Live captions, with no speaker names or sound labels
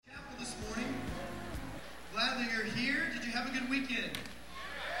have a good weekend?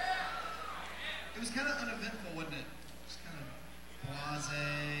 It was kind of uneventful, wasn't it? Just kind of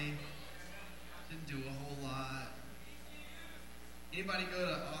blasé. Didn't do a whole lot. Anybody go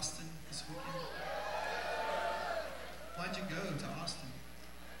to Austin this weekend? Why'd you go to Austin?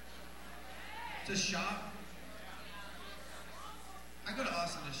 To shop? I go to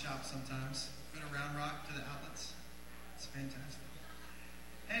Austin to shop sometimes. Go to Round Rock to the outlets. It's fantastic.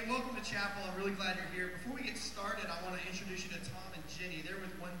 Hey, welcome to Chapel. I'm really glad you're here. Before we get started, I want to introduce you to Tom and Jenny. They're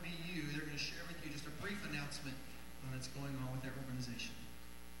with 1BU. They're going to share with you just a brief announcement on what's going on with their organization.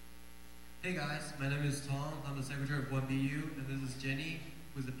 Hey guys, my name is Tom. I'm the secretary of 1BU, and this is Jenny,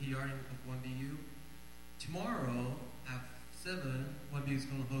 who's the PR of 1BU. Tomorrow at 7, 1BU is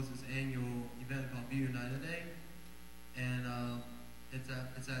going to host this annual event called Be United Day, and it's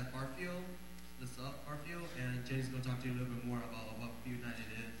at Barfield. This up Barfield, and Jenny's going to talk to you a little bit more about what Be United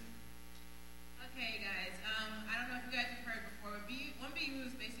is. Okay, guys. I don't know if you guys have heard before, but 1BU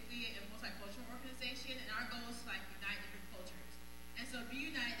is basically a multicultural organization, and our goal is to unite different cultures. And so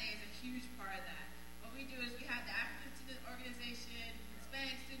Be United Day is a huge part of that. What we do is we have the African student organization,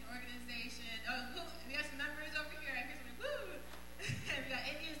 Hispanic student organization. Oh, we have some members over here. I hear something, woo! We got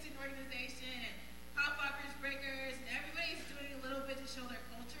Indian student organization, and pop poppers, breakers, and everybody's doing a little bit to show their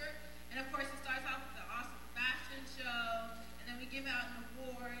culture. And of course, it starts off with the awesome fashion show, and then we give out an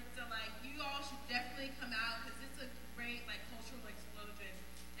award. So, you all should definitely come out because it's a great, cultural explosion,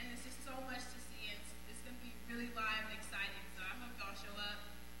 and it's just so much to see. It's going to be really live and exciting. So I hope y'all show up.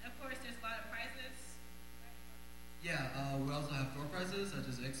 And of course, there's a lot of prizes. Yeah, we also have door prizes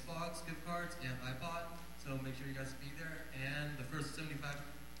such as Xbox gift cards and iPod. So make sure you guys be there. And the first 75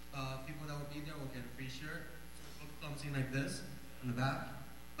 people that will be there will get a free shirt, something like this in the back.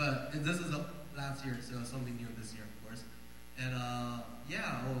 But this is last year, so something new this year, of course. And I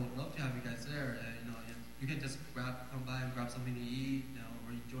would love to have you guys there. And, you can just come by and grab something to eat,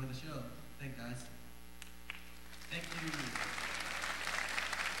 or you join the show. Thanks, guys. Thank you.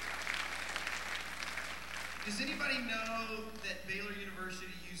 Does anybody know that Baylor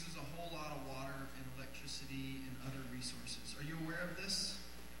University uses a whole lot of water and electricity and other resources? Are you aware of this?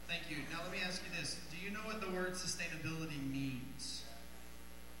 Thank you. Now let me ask you this. Do you know what the word sustainability means?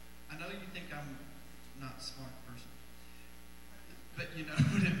 I know you think I'm not a smart person, but you know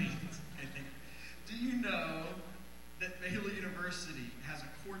what it means, I think. Do you know that Baylor University has a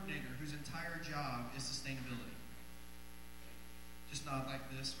coordinator whose entire job is sustainability? Just nod like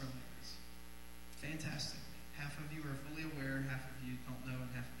this or like this. Fantastic. Half of you are fully aware, half of you don't know,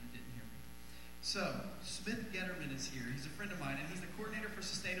 and half of you didn't hear me. So, Smith Getterman is here. He's a friend of mine, and he's the coordinator for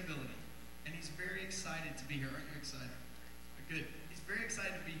sustainability. And he's very excited to be here. Aren't you excited? Good. He's very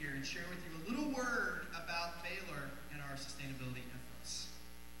excited to be here and share with you a little word about Baylor and our sustainability efforts.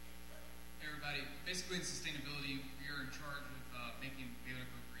 Hey everybody. Basically in sustainability, we are in charge of making Baylor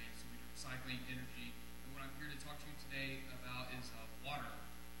go green. So we do recycling, energy. And what I'm here to talk to you today about is water.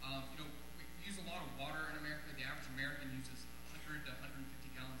 We use a lot of water in America. The average American uses 100 to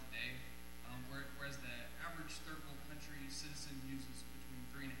 150 gallons a day, whereas the average third world country citizen uses between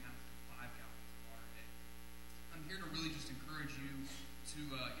 3.5 to 5 gallons of water a day. I'm here to really just encourage you to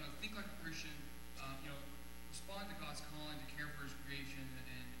think like a Christian, respond to God's calling to care for His creation,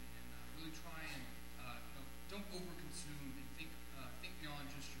 and really try and don't overconsume and think beyond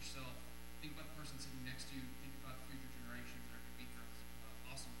just yourself. Think about the person sitting next to you. Think about the future generations that are going to be here.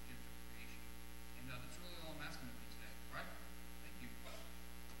 Awesome gift of creation, and that's really all I'm asking of you today. All right? Thank you.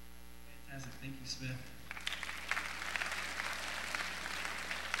 Fantastic. Thank you, Smith.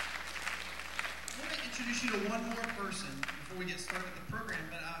 I want to introduce you to one more person before we get started with the program,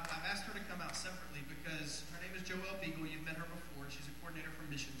 but I've asked her to come out separately because her name is Joelle Beagle. You've met her before. She's a coordinator for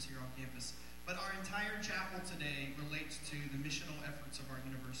missions here on campus. But our entire chapel today relates to the missional efforts of our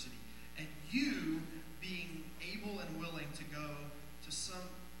university. And you being able and willing to go to some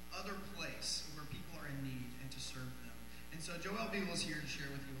other place where people are in need and to serve them. And so Joelle Beagle is here to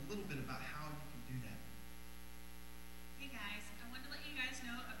share with you a little bit about how you can do that. Hey guys, I wanted to let you guys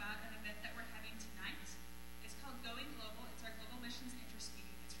know about an event that we're having tonight. It's called Going Global. It's our Global Missions Interest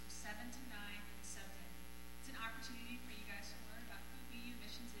Meeting. It's from 7 to 9 in Southampton. It's an opportunity for you guys to learn about who BU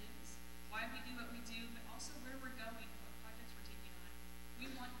Missions is, why we do what we do, but also where we're going, what projects we're taking on.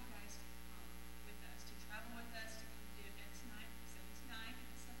 We want you guys to come with us, to travel with us, to come to the event tonight from 7 to 9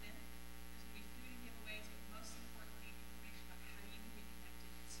 in Southampton. There's going to be food and giveaways, but most importantly, information about how you can get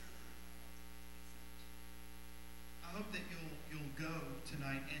connected and serve the world. Thanks so much. I hope that you'll go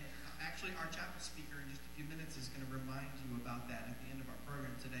tonight, and actually our chapel speaker in just a few minutes is going to remind you about that at the end of our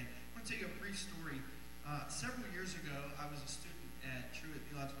program today. I want to tell you a brief story. Several years ago, I was a student at Truett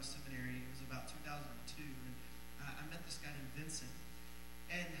Theological Seminary. It was about 2002, and I met this guy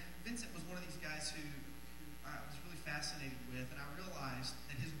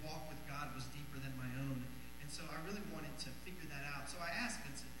I asked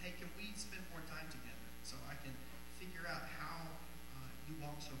Vincent, hey, can we spend more time together so I can figure out how you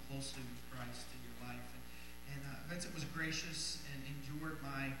walk so closely with Christ in your life? And Vincent was gracious and endured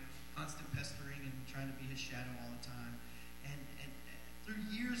my constant pestering and trying to be his shadow all the time. And through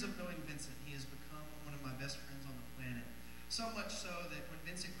years of knowing Vincent, he has become one of my best friends on the planet. So much so that when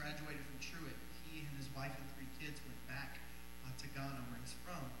Vincent graduated from Truett, he and his wife and 3 kids went back to Ghana, where he's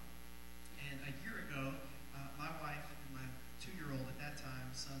from. And a year ago, my wife and my 2-year-old at that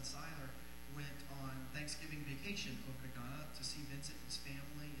time, son Siler, went on Thanksgiving vacation over to Ghana to see Vincent and his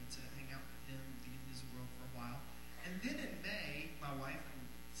family and to hang out with him and be in his world for a while. And then in May, my wife and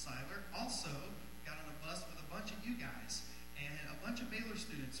Siler also got on a bus with a bunch of you guys. And a bunch of Baylor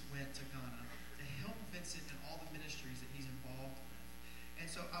students went to Ghana to help Vincent in all the ministries that he's involved with. And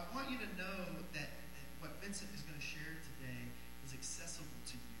so I want you to know that what Vincent is going to share today is accessible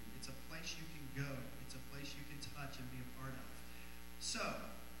to you. It's a place you can go. It's a place you can touch and be a part of. So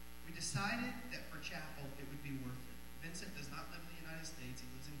we decided that for chapel it would be worth it. Vincent does not live in the United States. He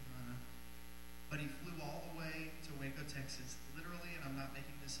lives in Ghana. But he flew all the way to Waco, Texas, literally, and I'm not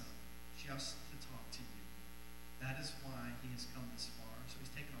making this up, just to talk to you. That is why he has come this far. So he's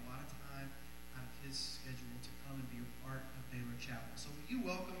taken a lot of time out of his schedule to come and be a part of Baylor Chapel. So will you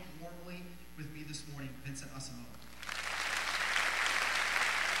welcome warmly with me this morning, Vincent Asamoah.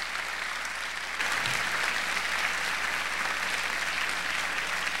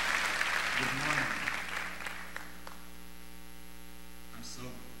 Good morning. I'm so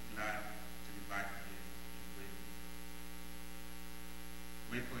glad to be back here in Waco.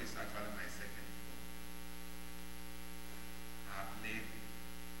 Waco is actually my second home. I've lived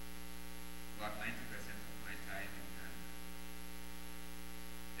about 90% of my time in Ghana.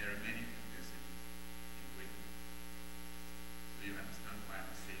 There are many places in Waco. So you understand why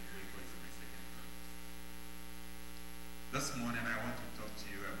I'm saying Waco is my second home. This morning I want to talk to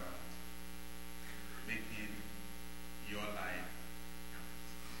you about making your life count.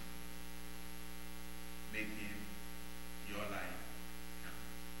 Making your life count.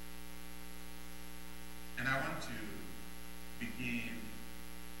 And I want to begin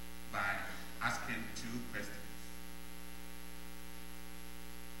by asking 2 questions.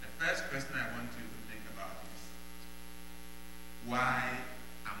 The first question I want you to think about is, why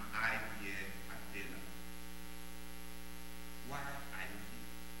am I here at Baylor? Why are you here?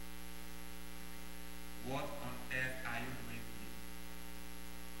 What on earth are you doing here?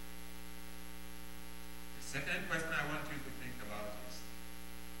 The second question I want you to think about is,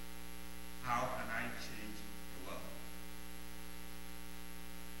 how can I change the world?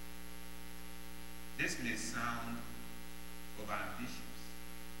 This may sound overambitious,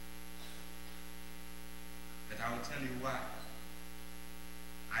 but I will tell you why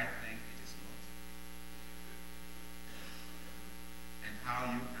I think it is not, and how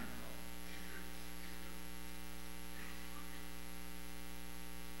you can help.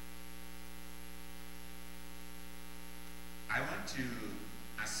 I want to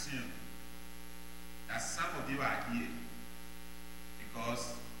assume that some of you are here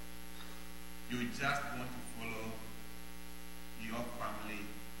because you just want to follow your family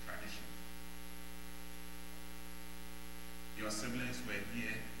tradition. Your siblings were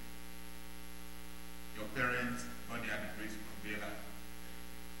here. Your parents got their degrees from Baylor.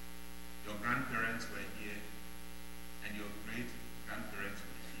 Your grandparents were here. And your great-grandparents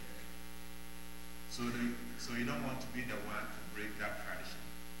were here. So you don't want to be the one to break that tradition.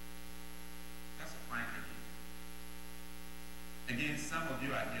 That's a fine idea. Again, some of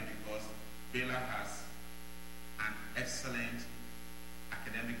you are here because Baylor has an excellent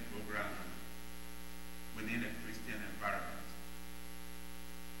academic program within a Christian environment.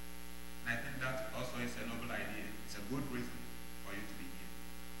 And I think that also is a noble idea. It's a good reason for you to be here.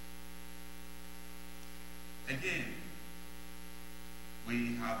 Again,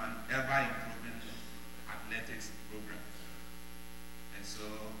 we have an ever-improving athletics program. And so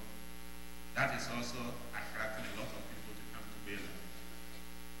that is also attracting a lot of people to come to Baylor.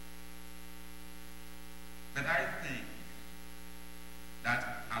 But I think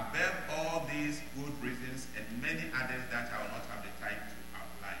that above all these good reasons and many others that I will not have the time to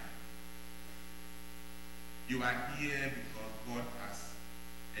outline, you are here because God has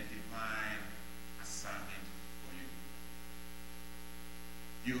a divine assignment for you.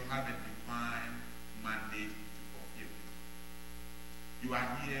 You have a divine mandate to fulfill. You are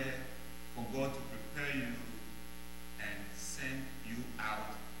here for God to prepare you and send you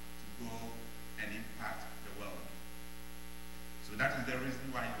out to go and impact the world. So that is the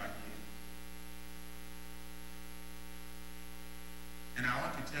reason why you are here. And I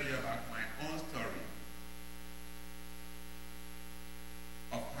want to tell you about my own story.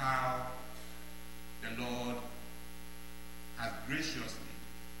 graciously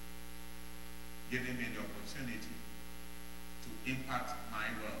giving me the opportunity to impact my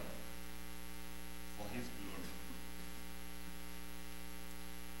world for his glory.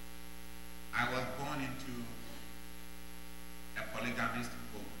 I was born into a polygamist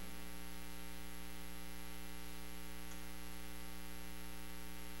home.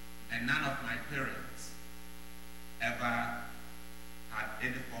 And none of my parents ever had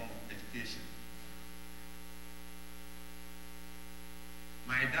any form of education.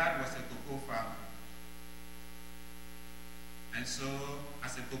 My dad was a cocoa farmer. And so,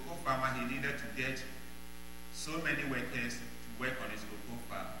 as a cocoa farmer, he needed to get so many workers to work on his cocoa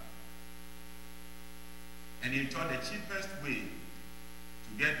farm. And he thought the cheapest way to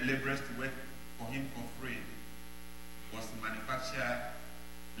get laborers to work for him for free was to manufacture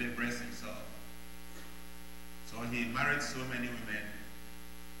laborers himself. So he married so many women,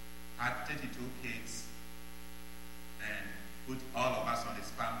 had 32 kids, and put all of us on his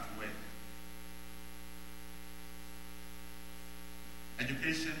farm to work.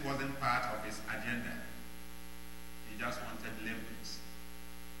 Education wasn't part of his agenda. He just wanted laborers.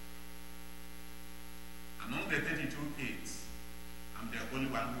 Among the 32 kids, I'm the only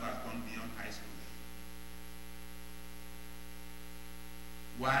one who has gone beyond high school.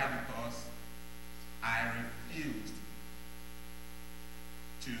 Why? Because I refused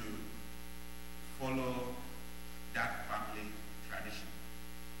to follow that family tradition.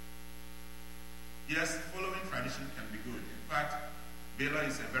 Yes, following tradition can be good. In fact, Baylor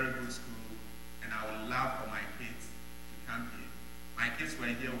is a very good school, and I would love for my kids to come here. My kids were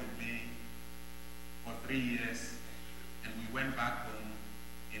here with me for 3 years, and we went back home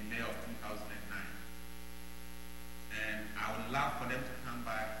in May of 2009. And I would love for them to come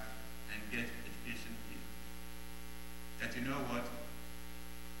back and get education here. But you know what?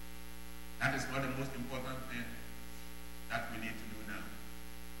 That is not the most important thing that we need to do now.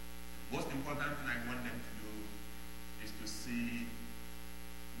 The most important thing I want them to do is to see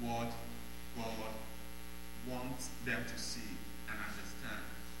what God wants them to see and understand,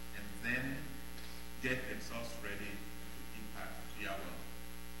 and then get themselves ready to impact their world.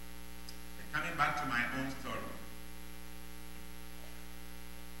 And coming back to my own story,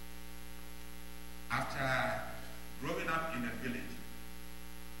 after growing up in a village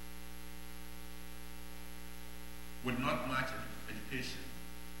with not much education,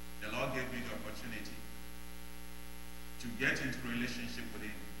 the Lord gave me the opportunity to get into a relationship with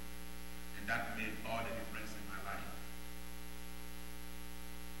Him, and that made all the difference in my life.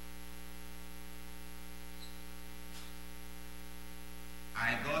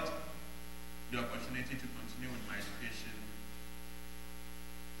 I got the opportunity to continue with my education,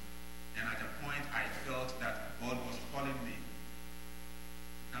 and at a point I felt that God was calling me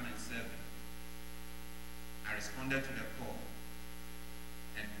to come and serve Him. I responded to the call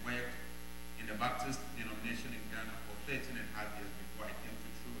and worked in the Baptist denomination in Ghana for 13 and a half years before I came to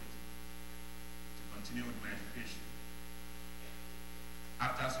Truett to continue with my education.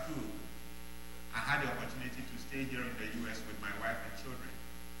 After school, I had the opportunity to stay here in the U.S. with my wife and children,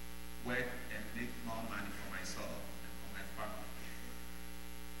 work and make more money for myself and for my family.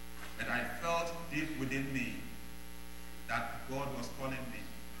 But I felt deep within me that God was calling me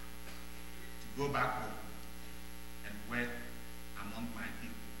to go back home and work among my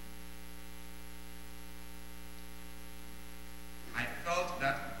people. I felt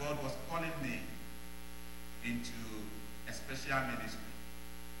that God was calling me into a special ministry.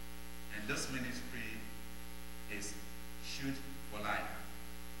 And this ministry is Shoot for Life.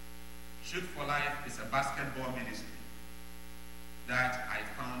 Shoot for Life is a basketball ministry that I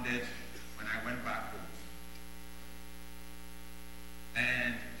founded when I went back home.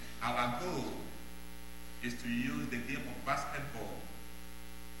 And our goal is to use the game of basketball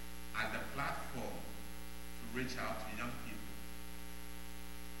as the platform to reach out to young people.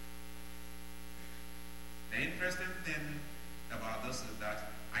 The interesting thing about this is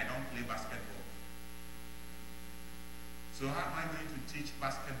that I don't play basketball. So how am I going to teach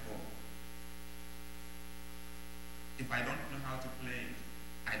basketball if I don't know how to play it?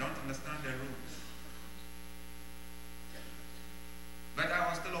 I don't understand the rules. But I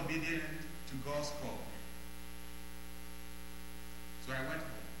was still obedient to God's call. So I went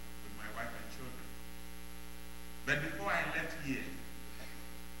home with my wife and children. But before I left here,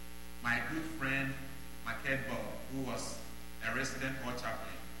 my good friend, Marquette Ball, who was a resident hall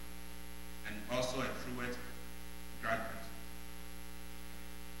chaplain and also a Truett graduate,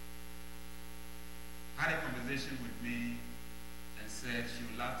 had a conversation with me and said she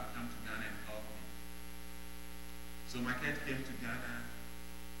would love to come to Ghana and help me. So Marquette came to Ghana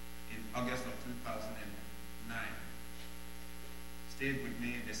in August of 2009. stayed with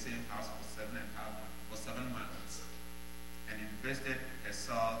me in the same house for 7 months and invested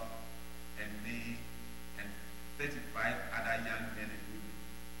herself and me and 35 other young men and women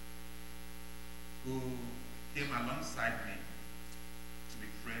who came alongside me to be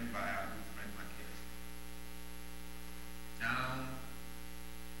trained by our good friend Makeda. Now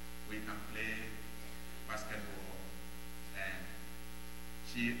we can play basketball, and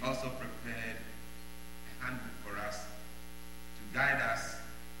she also prepared a handbook for us to guide us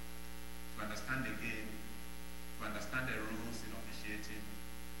to understand the game, to understand the rules in officiating,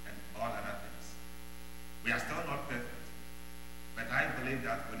 and all other things. We are still not perfect, but I believe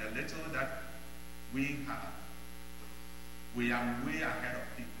that with the little that we have, we are way ahead of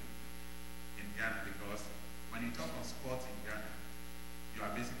people in Ghana, because when you talk of sports in Ghana, you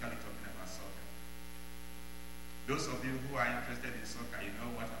are basically talking about soccer. Those of you who are interested in soccer, you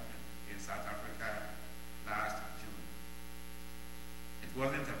know what happened in South Africa last June. It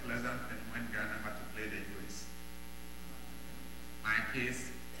wasn't a pleasant thing when Ghana had to play the US. My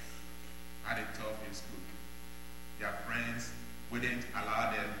kids had it tough in school. Their friends wouldn't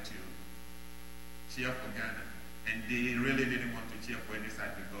allow them to cheer for Ghana, and they really didn't want to cheer for any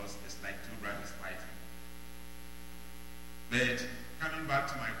side because it's like two brothers fighting. But coming back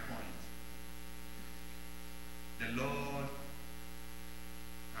to my point, the Lord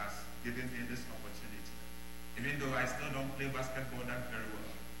has given me this opportunity. Even though I still don't play basketball that very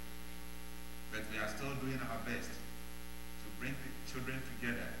well, but we are still doing our best to bring the children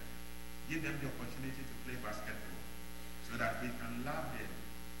together, give them the opportunity to play basketball so that we can love them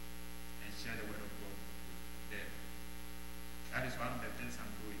and share the word of God with them. That is one of the things I'm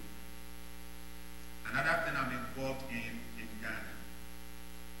doing. Another thing I'm involved in Ghana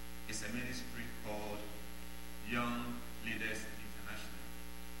is a ministry called Young Leaders International.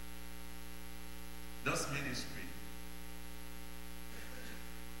 This ministry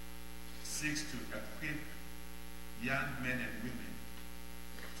seeks to equip young men and women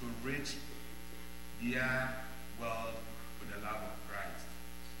to reach their world with the love of Christ.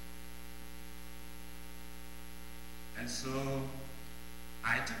 And so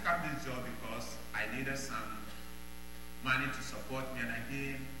I took up this job because I needed some money to support me, and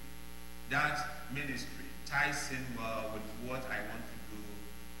again, that ministry ties in well with what I want to do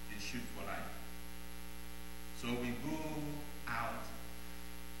in Shoot for Life. So we go out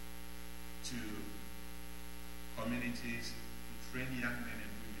to communities to train young men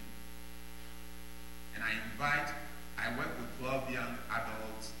and women. And I work with 12 young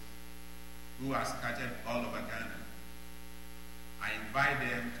adults who are scattered all over Ghana. I invite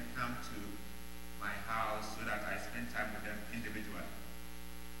them to come to my house so that I spend time with them individually.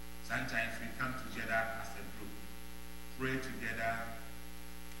 Sometimes we come together as a group, pray together,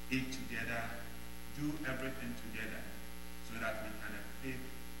 eat together, do everything together so that we can equip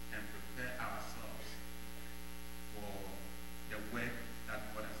and prepare ourselves for the work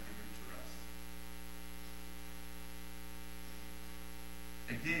that God has given to us.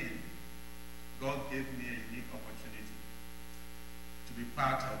 Again, God gave me a unique opportunity to be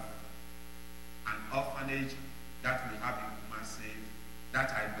part of an orphanage that we have in Kumasi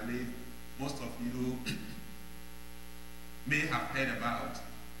that I believe most of you may have heard about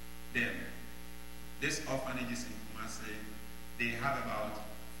them. This orphanage is in Kumasi. They have about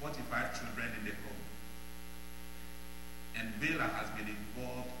 45 children in the home. And Bela has been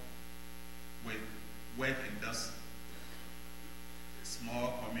involved with work in this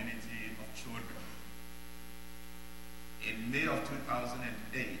small community of children. In May of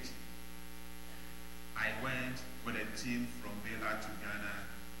 2008, I went with a team from Bela to Ghana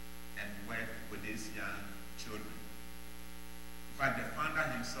and worked with these young children. In fact, the founder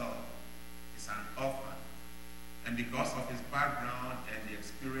himself is an orphan, and because of his background and the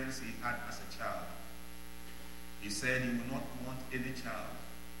experience he had as a child, he said he would not want any child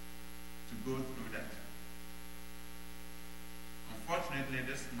to go through that. Unfortunately,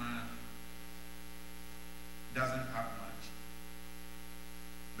 this man doesn't have much,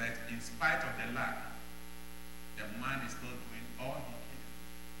 but in spite of the lack, the man is still doing all he can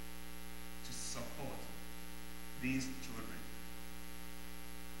to support these children.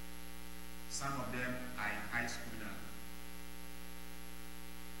 Some of them are in high school now,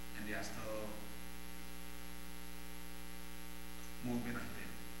 and they are still moving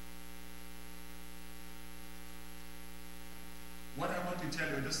ahead. What I want to tell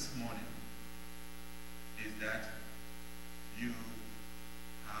you this morning is that you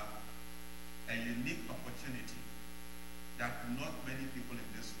have a unique opportunity that not many people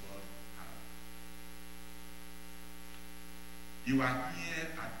in this world have. You are here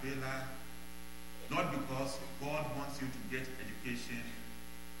at Bela Not because God wants you to get education,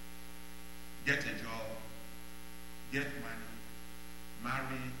 get a job, get money,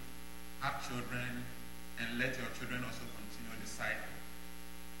 marry, have children, and let your children also continue the cycle.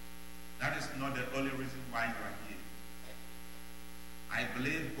 That is not the only reason why you are here. I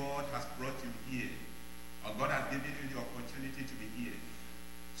believe God has brought you here, or God has given you the opportunity to be here,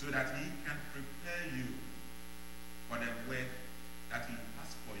 so that He can prepare you for the work that He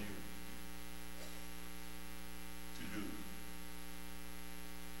has for you to do.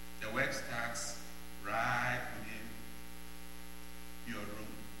 The work starts right within your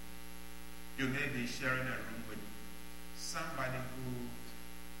room. You may be sharing a room with somebody who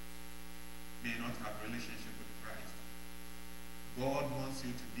may not have a relationship with Christ. God wants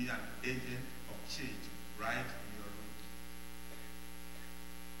you to be an agent of change right in your room.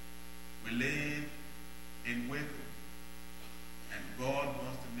 We live in Waco, and God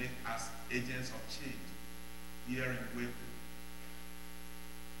wants to make us agents of change here in Waco.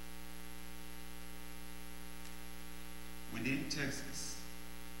 Within Texas,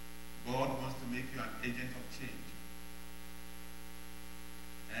 God wants to make you an agent of change.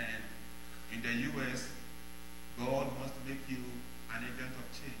 And in the U.S., God wants to make you an agent of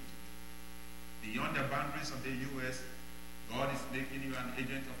change. Beyond the boundaries of the U.S., God is making you an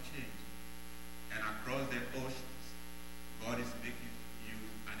agent of change. And across the oceans, God is making you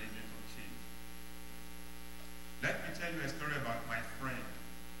an agent of change. Let me tell you a story about my friend.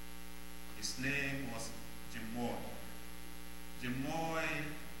 His name was Jim Moy. Jim Moy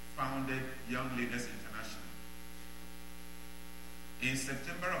founded Young Leaders International. In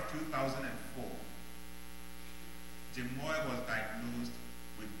September of 2004, Jim Moy was diagnosed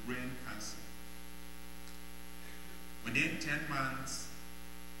with brain cancer. Within 10 months,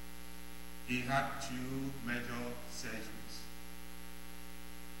 he had 2 major surgeries,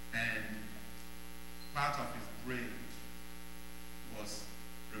 and part of his brain was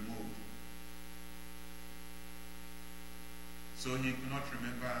removed. So he could not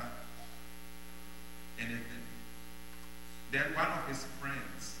remember anything. Then one of his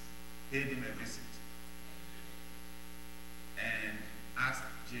friends paid him a visit and asked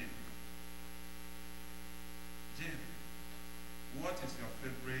Jim, what is your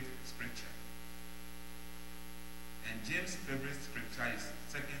favorite scripture? And James' favorite scripture is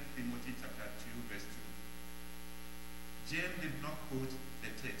 2 Timothy chapter 2, verse 2. James did not quote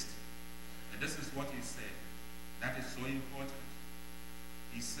the text, and this is what he said. That is so important.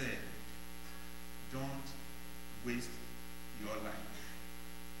 He said, don't waste your life.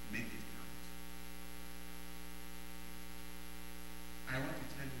 Make it count. I want to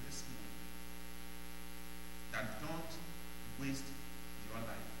tell you this morning that don't waste your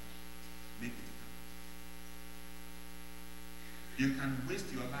life. Make it count. You can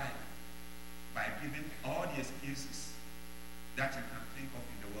waste your life by giving all the excuses that you can think of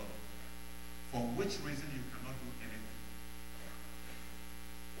in the world, for which reason you cannot do anything.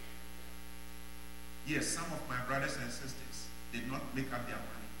 Yes, some of my brothers and sisters did not make up their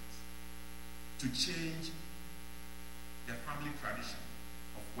minds to change the family tradition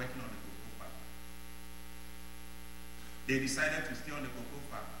of working on the cocoa farm. They decided to stay on the cocoa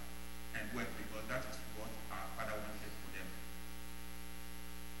farm and work because that is what our father wanted for them.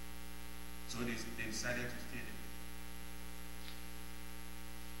 So they decided to stay there.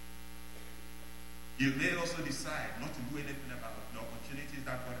 You may also decide not to do anything about the opportunities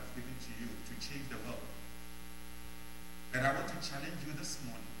that God has given to you to change the world. But I want to challenge you this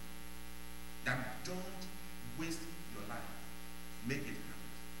morning that don't waste your life. Make it count.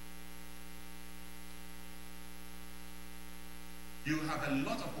 You have a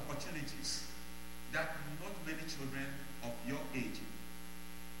lot of opportunities that not many children of your age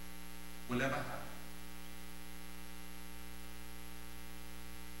will ever have.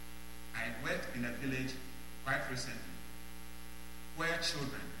 I worked in a village quite recently where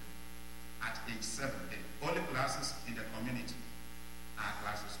children at age 7, the only classes in the community are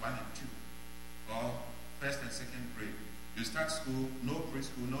classes 1 and 2, or first and second grade. You start school, no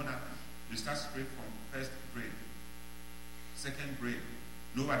preschool, no nothing. You start straight from first grade. Second grade,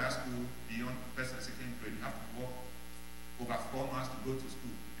 no other school beyond first and second grade. You have to walk over 4 miles to go to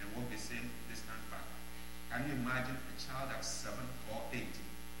school and walk the same distance back. Can you imagine a child at 7 or 8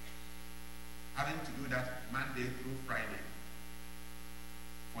 having to do that Monday through Friday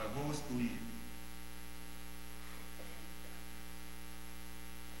for a whole school year?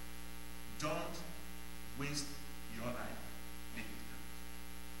 Don't waste your life. Make it count.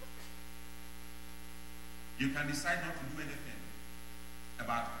 You can decide not to do anything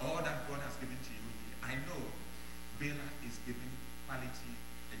about all that God has given to you here. I know Baylor is giving quality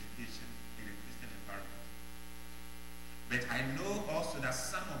education in a Christian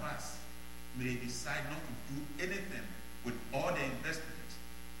may decide not to do anything with all the investment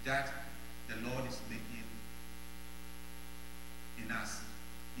that the Lord is making in us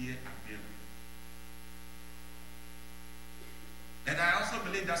here at Beirut. And I also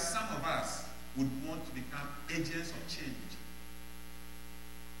believe that some of us would want to become agents of change.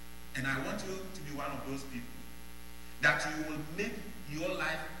 And I want you to be one of those people, that you will make your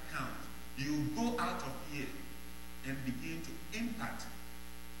life count. You will go out of here and begin to impact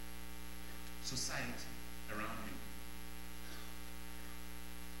society around you.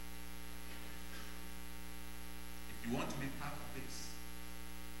 If you want to be part of this,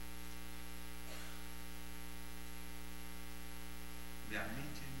 we are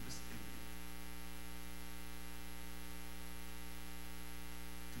meeting this evening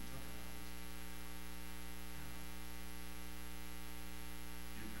to talk about how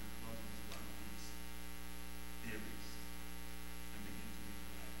you can plug into one of these areas and begin to make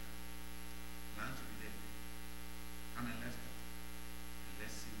your life count. Plan to be there. Come and let's talk. And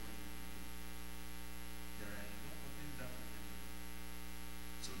let's see what you can do. There are a lot of things that we can do.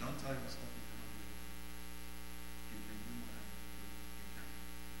 So don't tell yourself you cannot do it. You can do what I can do. You can.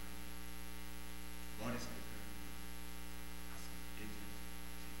 God is preparing you as an agent of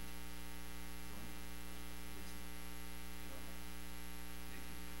change. Don't waste your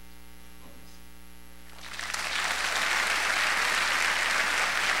making it. God bless you.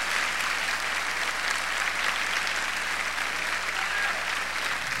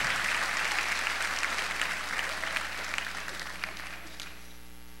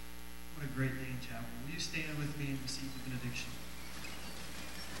 What a great day in chapel. Will you stand with me and receive the benediction?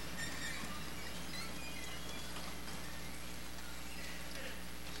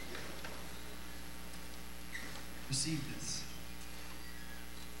 Receive this.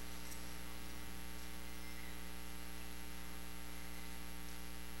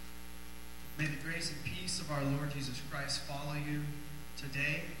 May the grace and peace of our Lord Jesus Christ follow you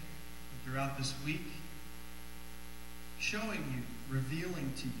today and throughout this week, showing you,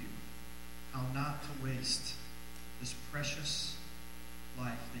 revealing to you how not to waste this precious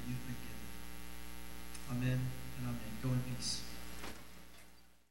life that you've been given. Amen and amen. Go in peace.